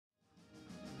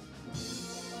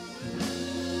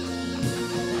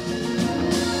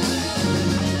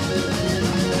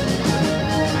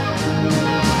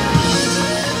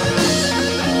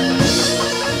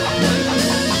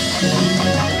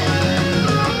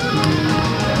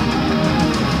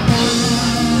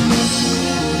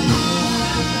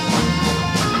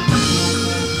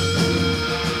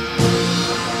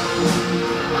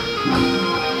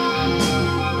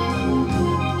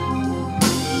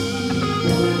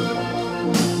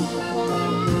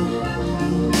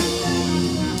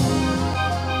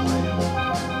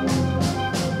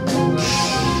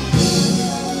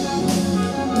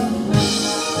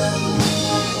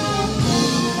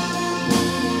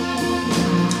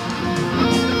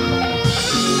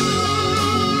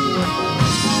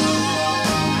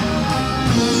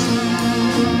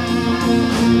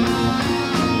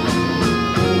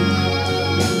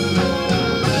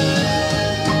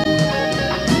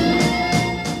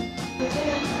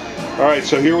Alright,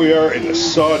 so here we are in the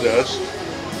Sawdust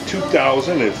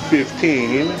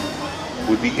 2015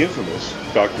 with the infamous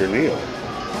Dr. Neil.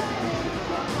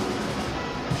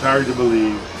 It's hard to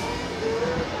believe.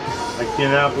 I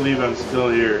cannot believe I'm still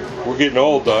here. We're getting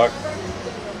old, Doc.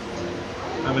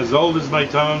 I'm as old as my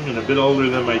tongue and a bit older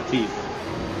than my teeth.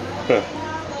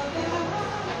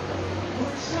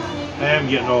 I am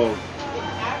getting old,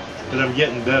 but I'm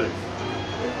getting better.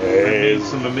 Hey. I made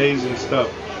some amazing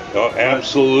stuff. Oh,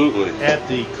 absolutely. At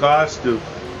the cost of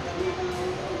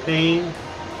pain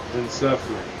and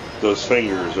suffering. Those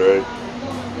fingers, right?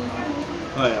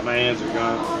 Oh yeah, my hands are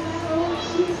gone.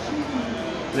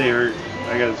 They hurt.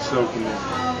 I got to soak them in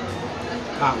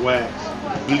hot wax.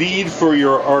 Bleed for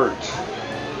your art.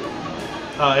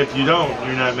 If you don't,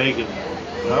 you're not making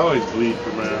it. I always bleed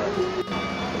for my art.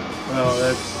 Well,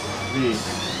 that's me.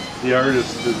 The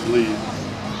artist that bleeds.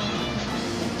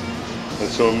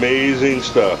 That's some amazing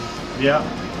stuff. Yeah.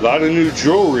 A lot of new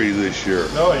jewelry this year.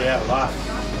 Oh yeah, a lot.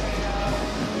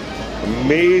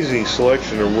 Amazing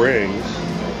selection of rings.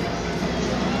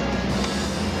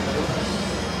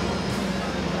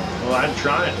 Well, I'm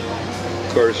trying.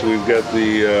 Of course, we've got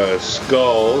the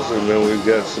skulls, and then we've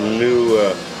got some new...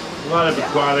 a lot of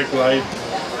aquatic life.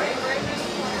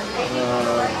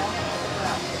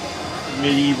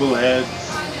 Medieval heads.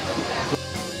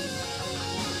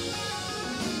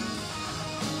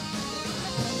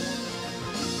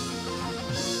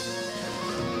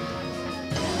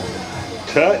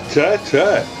 Tut, tut,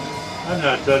 tut. I'm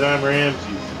not Tut, I'm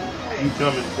Ramsey. You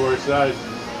come in 4 sizes.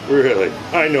 Really?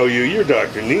 I know you. You're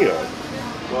Dr. Neil.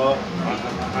 Well,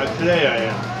 today I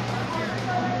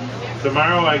am.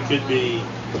 Tomorrow I could be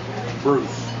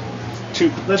Bruce.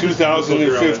 2015.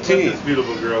 Let this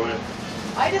beautiful girl in.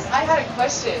 I had a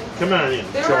question. Come on in.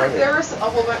 There was a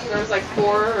whole bunch. There was like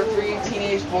 4 or 3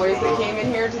 teenage boys that came in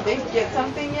here. Did they get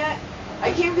something yet?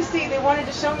 I came to see. They wanted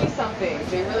to show me something.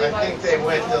 They really I think they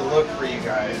went to look for you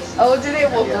guys. Oh, did they?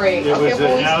 Well, great. It was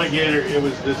okay, an alligator. It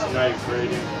was this knife right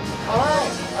here. All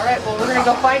right. Well, we're gonna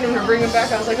go find him and bring him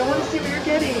back. I was like, I want to see what you're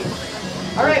getting.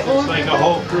 All right. Well, it's like a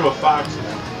whole crew of foxes.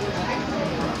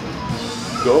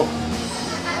 Go.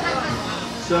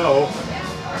 So,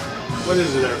 what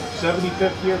is it? Our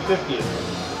 75th year, 50th?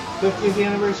 50th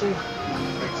anniversary?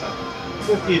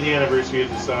 50th anniversary of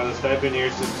the Sawdust. I've been here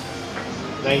since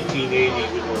 1980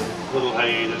 with a little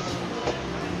hiatus.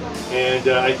 And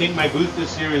I think my booth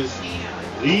this year is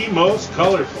the most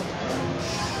colorful.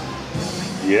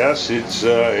 Yes, it's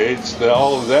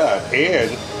all of that,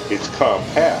 and it's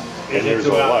compact, and there's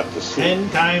a lot to see. 10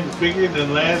 times bigger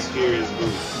than last year's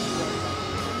booth.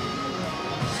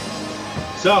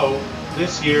 So,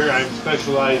 this year I'm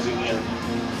specializing in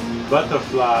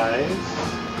butterflies,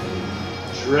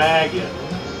 dragons,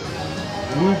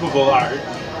 movable art.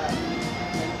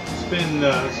 Spin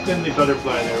the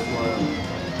butterfly there for him.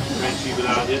 Try and keep it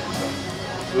out it.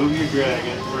 Move your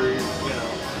dragon, or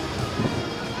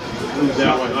move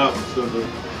that one up so the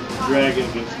dragon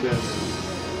can spin.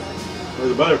 Or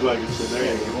the butterfly can spin. There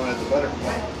you go. You wanted the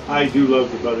butterfly. I do love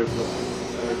the butterfly.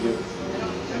 I do.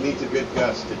 It needs a good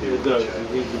gust to do It does.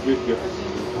 It needs a good gust.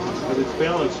 But it's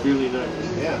balanced really nice.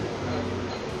 Yeah.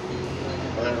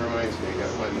 Well, that reminds me, I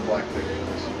gotta find the black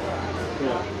pictures.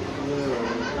 Yeah.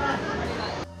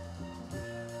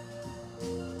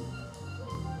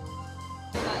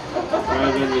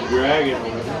 Rather than the dragon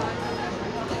one.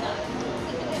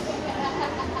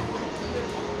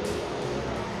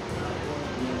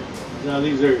 Now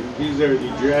these are the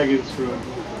dragons from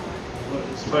what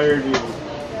inspired me.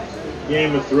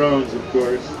 Game of Thrones, of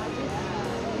course,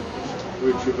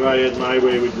 which if I had my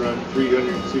way would run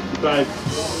 365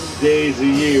 days a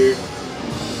year.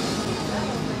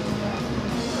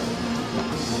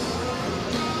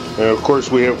 And of course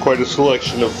we have quite a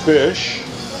selection of fish.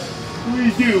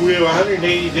 We do. We have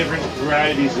 180 different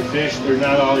varieties of fish. They're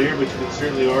not all here, but you can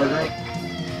certainly order them.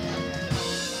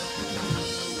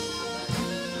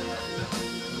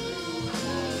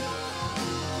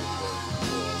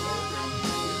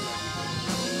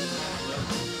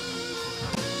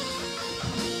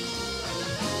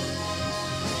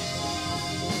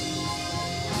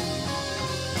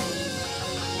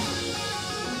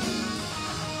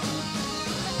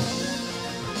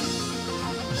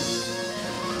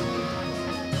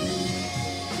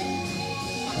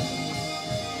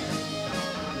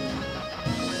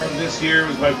 This year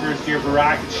was my first year for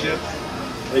rocket ships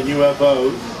and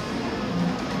UFOs.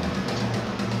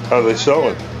 How are they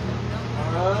selling?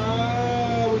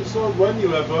 We sold one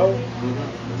UFO.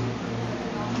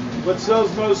 What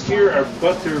sells most here are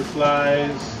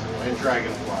butterflies And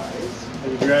dragonflies.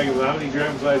 and dragonflies. How many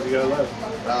dragonflies you got left?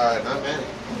 Not many.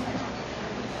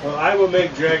 Well, I will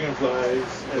make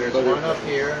dragonflies. There's one up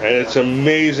here. And it's an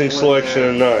amazing selection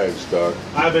of knives, Doc.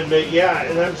 I've been making, yeah,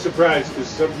 and I'm surprised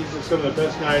because these are some of the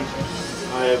best knives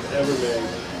I have ever made.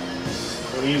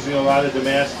 I'm using a lot of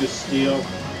Damascus steel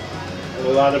and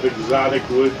a lot of exotic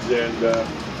woods and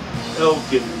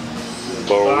elk and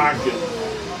buck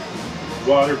and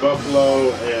water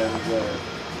buffalo and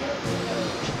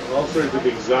all sorts of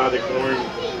exotic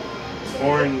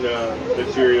horn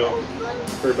material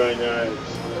for my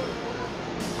knives.